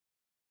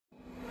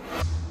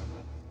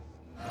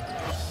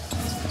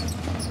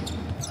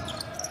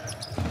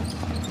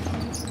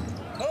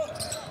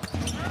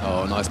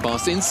Oh, nice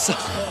pass inside.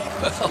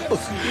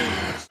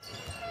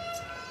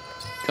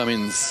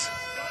 Cummings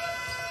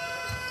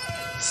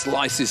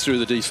slices through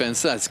the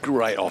defense. That's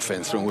great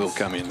offense from Will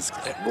Cummings.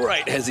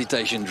 Great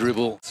hesitation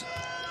dribble.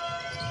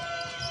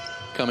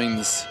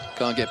 Cummings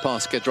can't get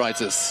past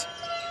Giedraitis.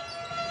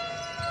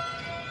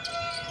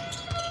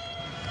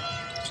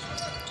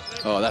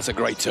 Oh, that's a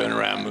great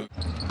turnaround move.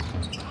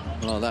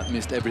 Oh, that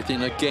missed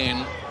everything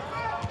again.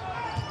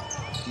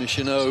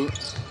 Michino.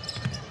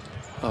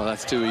 Oh,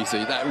 that's too easy.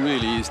 That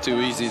really is too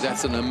easy.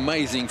 That's an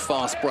amazing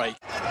fast break.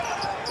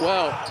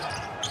 Well,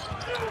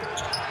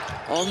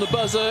 on the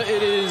buzzer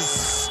it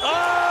is.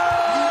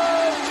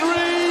 Oh,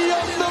 3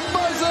 on the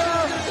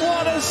buzzer!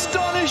 What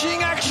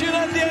astonishing action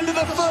at the end of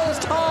the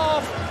first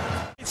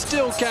half. It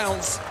still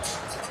counts.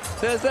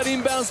 There's that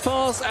inbounds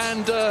pass,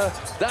 and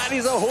that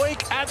is a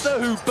hoik at the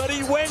hoop, but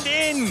he went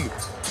in.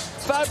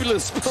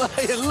 Fabulous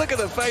play, and look at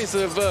the face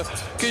of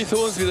Keith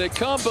Hornsby. They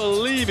can't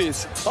believe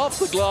it. Off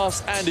the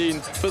glass and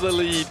in for the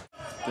lead.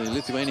 The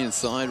Lithuanian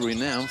side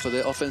renowned for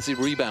their offensive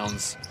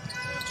rebounds.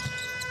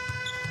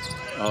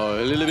 Oh,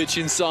 Halilovic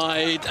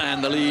inside,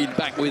 and the lead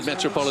back with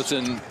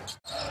Metropolitan.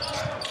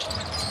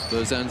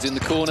 Berzins in the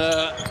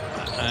corner,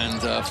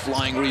 and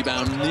flying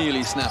rebound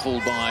nearly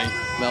snaffled by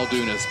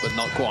Maldunas, but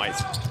not quite.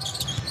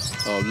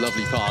 Oh,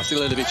 lovely pass.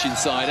 Halilovic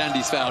inside, and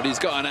he's fouled. He's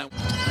got an out.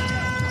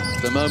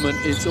 At the moment,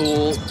 it's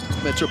all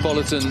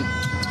Metropolitan.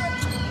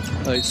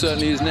 It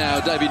certainly is now.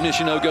 David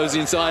Nishino goes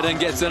inside and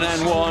gets an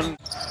and one.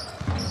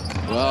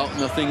 Well,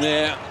 nothing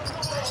there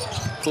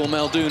for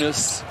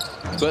Maldunas,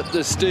 but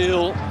the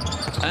steal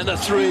and a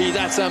 3.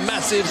 That's a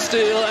massive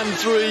steal, and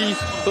 3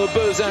 for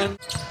Berzins.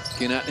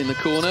 Ginat in the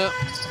corner.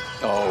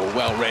 Oh,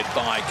 well read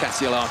by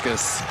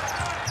Kalaitzakis.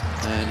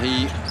 And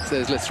he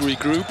says, let's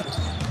regroup.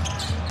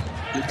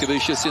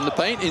 Lietkabelis in the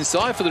paint,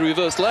 inside for the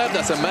reverse layup.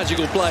 That's a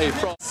magical play.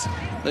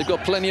 They've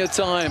got plenty of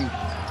time.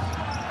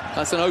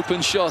 That's an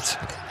open shot,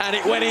 and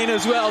it went in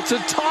as well to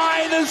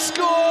tie the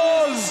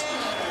scores.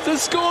 The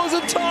scores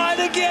are tied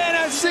again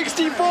at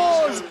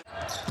 64.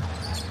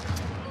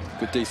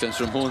 Good defense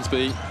from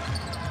Hornsby.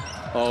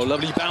 Oh,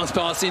 lovely bounce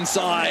pass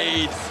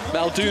inside.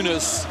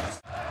 Maldunas.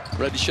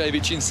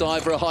 Radishevich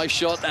inside for a high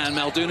shot, and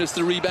Maldunas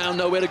the rebound,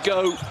 nowhere to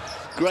go.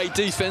 Great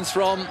defense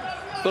from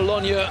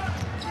Bologna.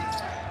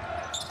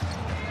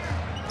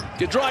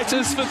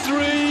 Giedraitis for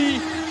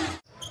 3.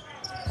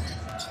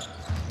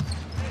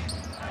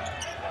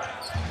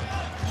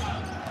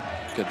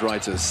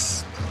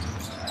 Giedraitis.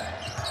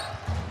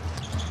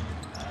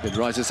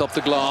 Giedraitis off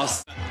the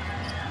glass.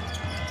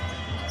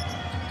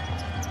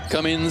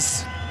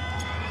 Cummings.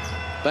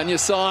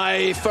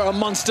 Banyasai for a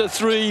monster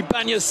 3.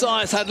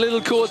 Banyasai has had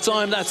little court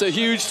time. That's a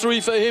huge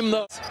 3 for him,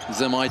 though.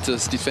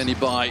 Zemaitis defended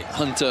by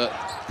Hunter.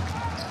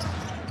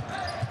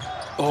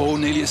 Oh,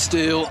 nearly a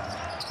steal.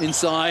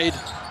 Inside.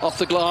 Off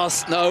the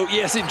glass. No,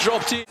 yes, it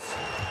dropped it.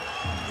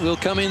 Will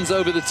Cummings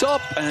over the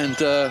top, and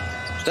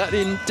that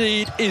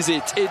indeed is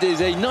it. It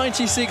is a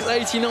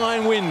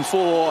 96-89 win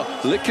for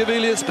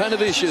Lietkabelis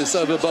Panevezys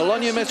over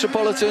Boulogne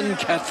Metropolitan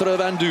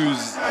 92.